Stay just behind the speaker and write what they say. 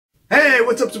Hey,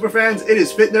 what's up super fans? It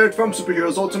is Fit Nerd from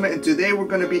Superheroes Ultimate, and today we're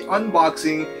going to be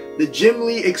unboxing the Jim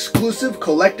Lee exclusive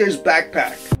collector's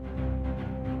backpack.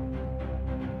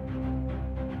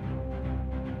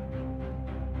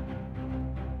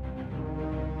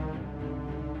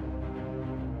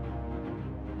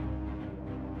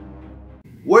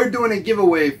 We're doing a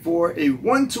giveaway for a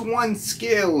 1:1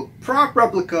 scale prop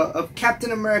replica of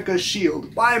Captain America's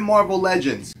shield by Marvel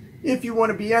Legends. If you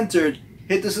want to be entered,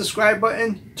 hit the subscribe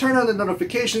button, turn on the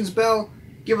notifications bell,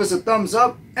 give us a thumbs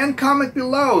up, and comment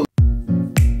below.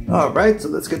 Alright, so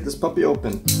let's get this puppy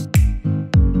open.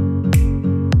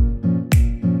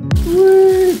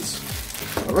 Sweet!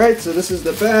 Alright, so this is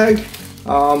the bag.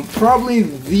 Probably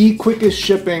the quickest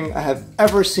shipping I have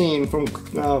ever seen from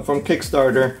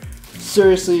Kickstarter.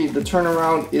 Seriously, the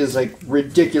turnaround is like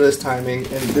ridiculous timing,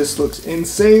 and this looks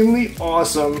insanely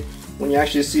awesome when you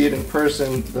actually see it in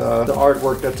person, the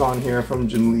artwork that's on here from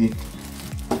Jim Lee.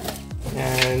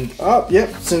 And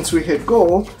yep, since we hit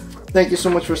goal, thank you so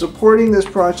much for supporting this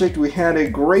project. We had a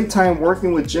great time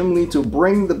working with Jim Lee to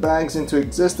bring the bags into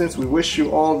existence. We wish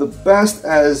you all the best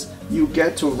as you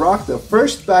get to rock the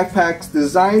first backpacks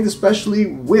designed especially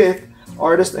with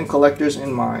artists and collectors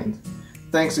in mind.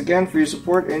 Thanks again for your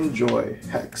support. Enjoy.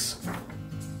 Hex.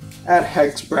 At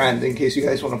Hex Brand, in case you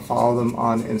guys want to follow them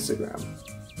on Instagram.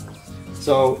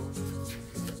 So,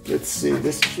 let's see,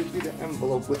 this should be the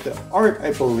envelope with the art,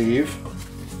 I believe.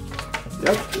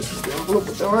 Yep, this is the envelope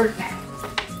with the art.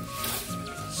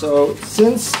 So,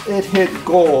 since it hit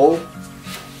goal,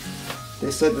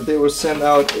 they said that they would send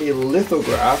out a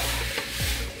lithograph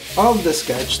of the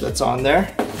sketch that's on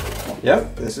there.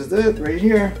 Yep, this is it right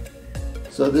here.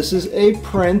 So this is a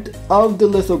print of the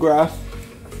lithograph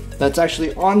that's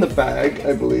actually on the bag,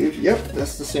 I believe. Yep,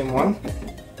 that's the same one.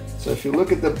 So if you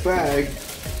look at the bag,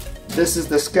 this is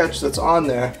the sketch that's on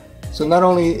there. So not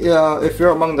only if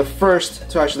you're among the first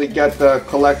to actually get the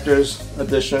collector's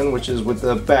edition, which is with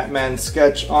the Batman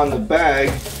sketch on the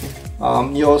bag,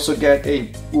 you also get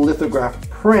a lithograph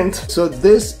print. So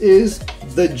this is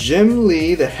the Jim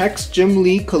Lee, the Hex Jim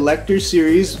Lee Collector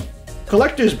Series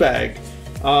collector's bag.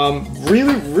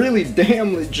 Really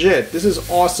damn legit. This is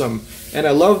awesome, and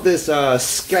I love this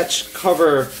sketch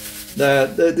cover.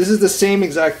 This is the same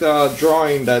exact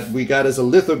drawing that we got as a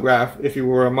lithograph if you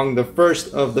were among the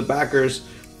first of the backers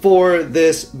for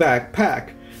this backpack.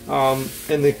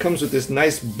 And it comes with this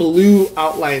nice blue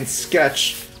outline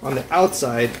sketch on the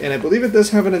outside, and I believe it does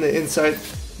have it on the inside.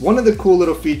 One of the cool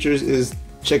little features is,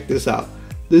 check this out,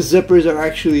 the zippers are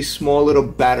actually small little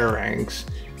batarangs.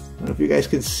 I don't know if you guys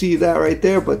can see that right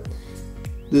there, but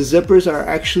the zippers are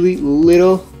actually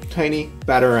little tiny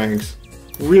batarangs.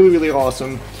 Really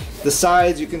awesome. The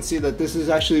sides, you can see that this is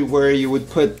actually where you would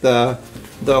put the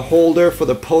holder for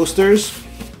the posters.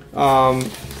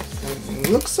 It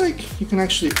looks like you can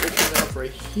actually open it up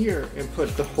right here and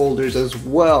put the holders as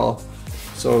well.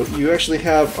 So you actually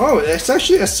have, oh, it's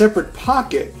actually a separate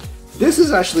pocket. This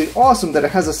is actually awesome that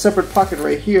it has a separate pocket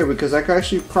right here, because I could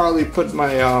actually probably put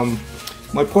my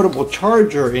my portable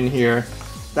charger in here.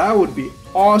 That would be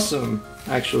awesome,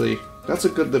 actually. That's a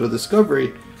good little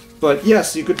discovery. But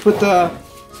yes, you could put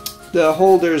the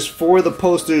holders for the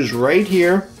posters right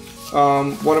here.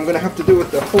 What I'm gonna have to do with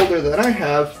the holder that I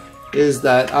have is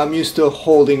that I'm used to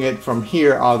holding it from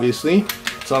here, obviously.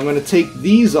 So I'm gonna take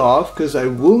these off because I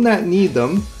will not need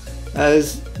them,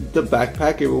 as the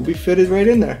backpack, it will be fitted right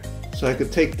in there. So I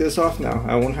could take this off now.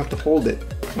 I won't have to hold it.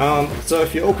 So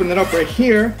if you open it up right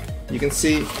here, you can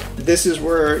see this is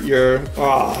where your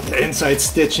the inside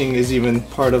stitching is even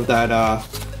part of that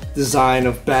design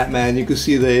of Batman. You can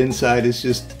see the inside is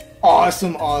just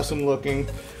awesome looking.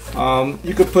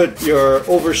 You could put your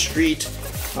Overstreet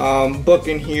book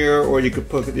in here, or you could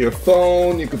put your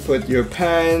phone, you could put your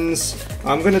pens.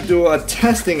 I'm gonna do a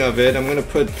testing of it. I'm gonna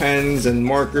put pens and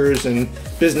markers and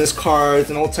business cards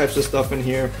and all types of stuff in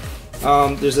here.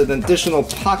 There's an additional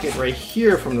pocket right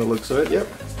here from the looks of it. Yep.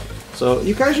 So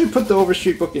you can actually put the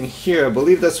Overstreet book in here. I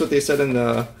believe that's what they said in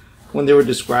when they were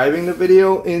describing the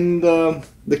video in the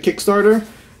Kickstarter.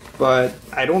 But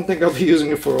I don't think I'll be using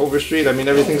it for Overstreet. I mean,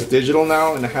 everything's digital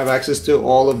now, and I have access to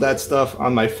all of that stuff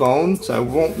on my phone, so I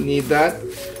won't need that.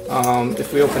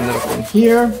 If we open it up in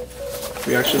here,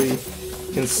 we actually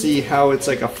can see how it's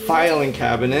like a filing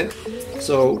cabinet.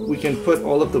 So we can put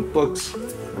all of the books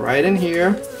right in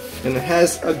here. And it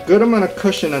has a good amount of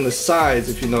cushion on the sides,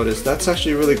 if you notice. That's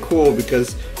actually really cool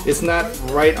because it's not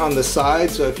right on the side.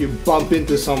 So if you bump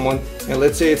into someone, and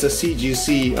let's say it's a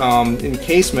CGC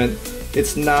encasement,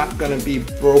 it's not going to be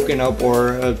broken up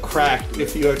or cracked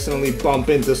if you accidentally bump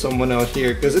into someone out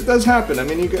here, because it does happen. I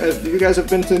mean, if you guys have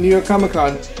been to New York Comic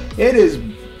Con, it is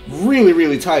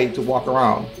really tight to walk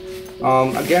around.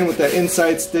 Again, with that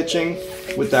inside stitching,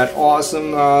 with that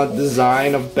awesome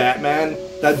design of Batman,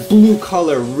 that blue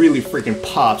color really freaking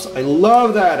pops. I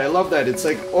love that. I love that. It's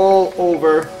like all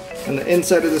over on the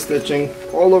inside of the stitching,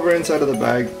 all over inside of the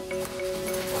bag.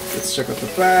 Let's check out the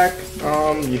back.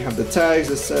 You have the tags.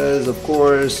 It says, of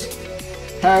course,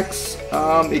 Hex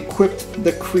equipped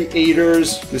the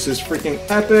creators. This is freaking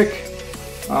epic.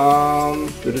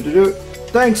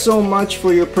 Thanks so much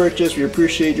for your purchase. We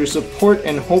appreciate your support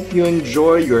and hope you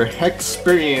enjoy your Hex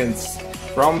experience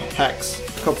from Hex.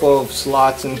 A couple of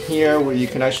slots in here where you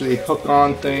can actually hook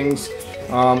on things.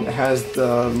 It has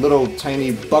the little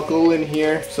tiny buckle in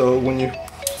here, so when you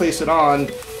place it on,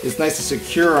 it's nice and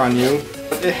secure on you.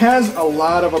 It has a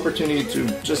lot of opportunity to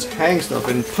just hang stuff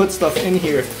and put stuff in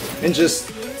here and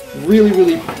just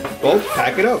really, well,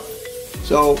 pack it up.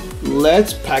 So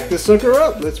let's pack this sucker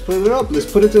up. Let's put it up. Let's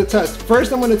put it to the test.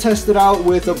 First, I'm going to test it out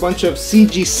with a bunch of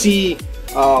CGC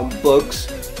books,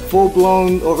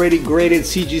 full-blown, already graded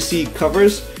CGC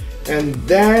covers. And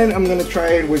then I'm going to try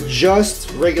it with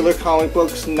just regular comic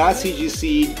books, not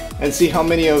CGC, and see how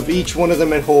many of each one of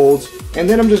them it holds. And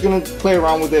then I'm just going to play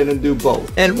around with it and do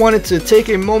both. And wanted to take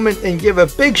a moment and give a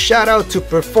big shout out to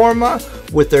Performa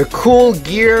with their cool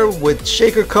gear with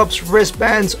shaker cups,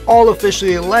 wristbands, all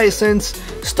officially licensed,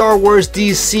 Star Wars,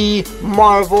 DC,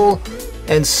 Marvel,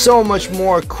 and so much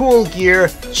more cool gear.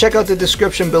 Check out the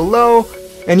description below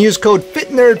and use code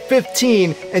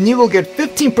FITNERD15 and you will get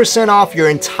 15% off your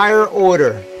entire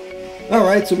order.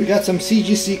 Alright, so we got some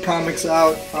CGC comics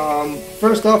out.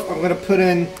 First off, I'm going to put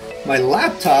in my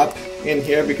laptop in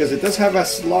here because it does have a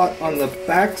slot on the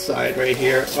back side right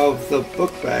here of the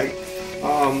book bag.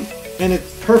 And it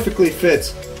perfectly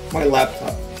fits my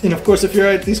laptop. And of course, if you're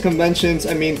at these conventions,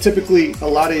 I mean, typically a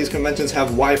lot of these conventions have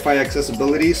Wi-Fi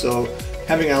accessibility, so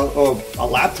having a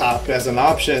laptop as an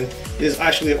option is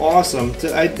actually awesome.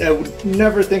 I would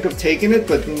never think of taking it,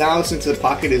 but now since the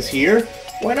Pocket is here,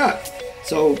 why not?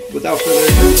 So without further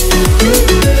ado.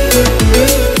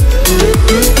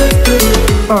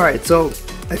 Alright, so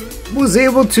I was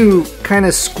able to kind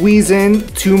of squeeze in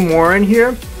 2 more in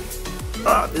here.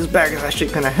 This bag is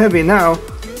actually kind of heavy now,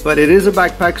 but it is a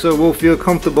backpack, so it will feel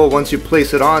comfortable once you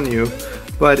place it on you.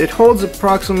 But it holds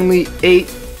approximately 8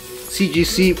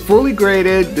 CGC, fully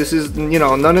graded. This is, you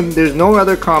know, there's no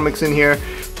other comics in here.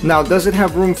 Now, does it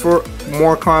have room for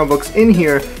more comic books in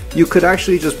here? You could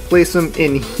actually just place them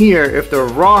in here if they're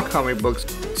raw comic books.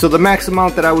 So the max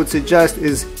amount that I would suggest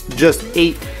is just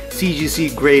 8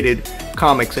 CGC graded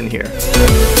comics in here.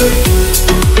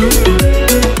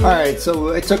 Alright,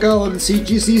 so I took out all the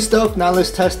CGC stuff. Now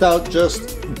let's test out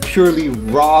just purely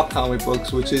raw comic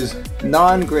books, which is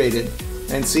non-graded,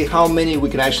 and see how many we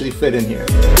can actually fit in here.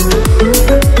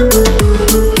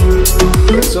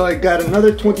 So I got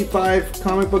another 25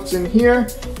 comic books in here,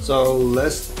 so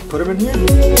let's put them in here.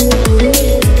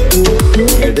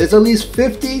 There's at least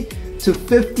 50 to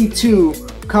 52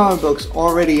 comic books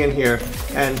already in here,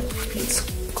 and let's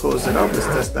close it up. Let's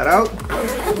test that out.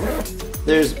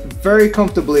 There's very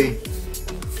comfortably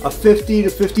a 50 to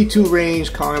 52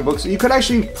 range comic books. So you could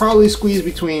actually probably squeeze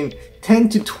between 10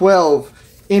 to 12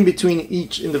 in between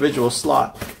each individual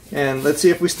slot. And let's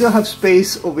see if we still have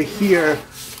space over here.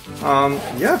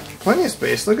 Yeah, plenty of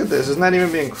space. Look at this. It's not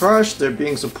even being crushed. They're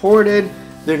being supported.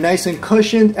 They're nice and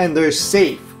cushioned, and they're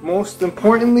safe. Most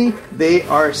importantly, they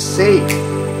are safe.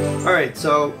 Alright,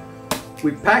 so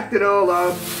we packed it all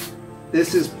up.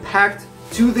 This is packed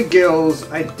to the gills.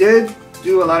 I did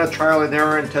do a lot of trial and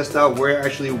error and test out where I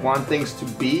actually want things to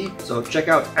be. So check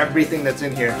out everything that's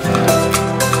in here.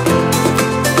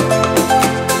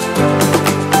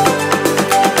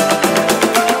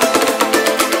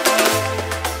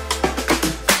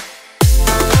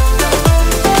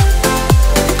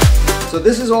 So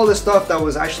this is all the stuff that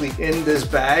was actually in this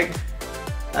bag.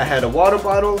 I had a water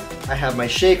bottle, I have my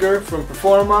shaker from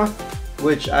Performa,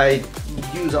 which I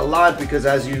use a lot because,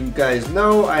 as you guys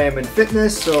know, I am in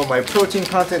fitness, so my protein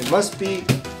content must be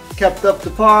kept up to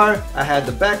par. I had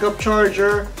the backup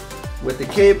charger with the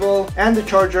cable and the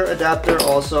charger adapter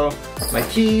also. My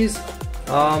keys,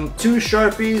 2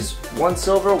 Sharpies, 1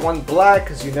 silver, 1 black,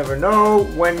 because you never know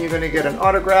when you're going to get an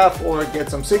autograph or get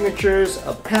some signatures,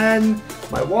 a pen,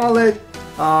 my wallet.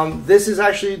 This is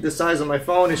actually the size of my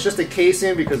phone. It's just a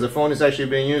casing because the phone is actually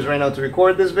being used right now to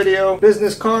record this video.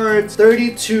 Business cards,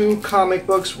 32 comic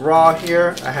books raw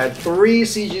here. I had 3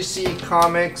 CGC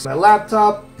comics, my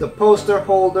laptop, the poster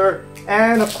holder,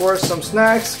 and of course some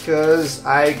snacks, because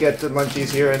I get the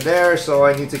munchies here and there, so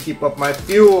I need to keep up my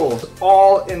fuel.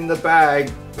 All in the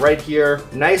bag right here,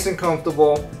 nice and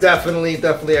comfortable. Definitely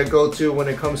a go-to when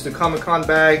it comes to Comic-Con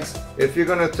bags. If you're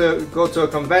gonna go to a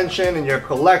convention and you're a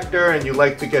collector and you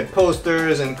like to get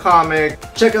posters and comics,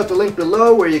 check out the link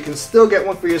below where you can still get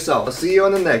one for yourself. I'll see you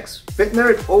on the next Fit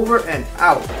Nerd, over and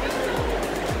out.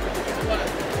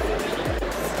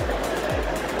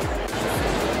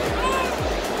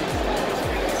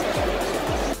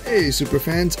 Hey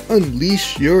superfans,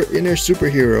 unleash your inner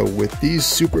superhero with these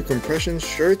super compression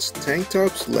shirts, tank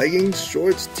tops, leggings,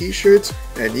 shorts, t-shirts,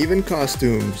 and even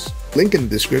costumes. Link in the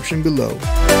description below.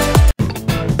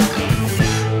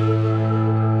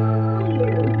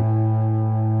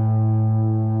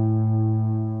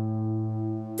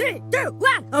 3, 2,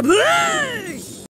 1,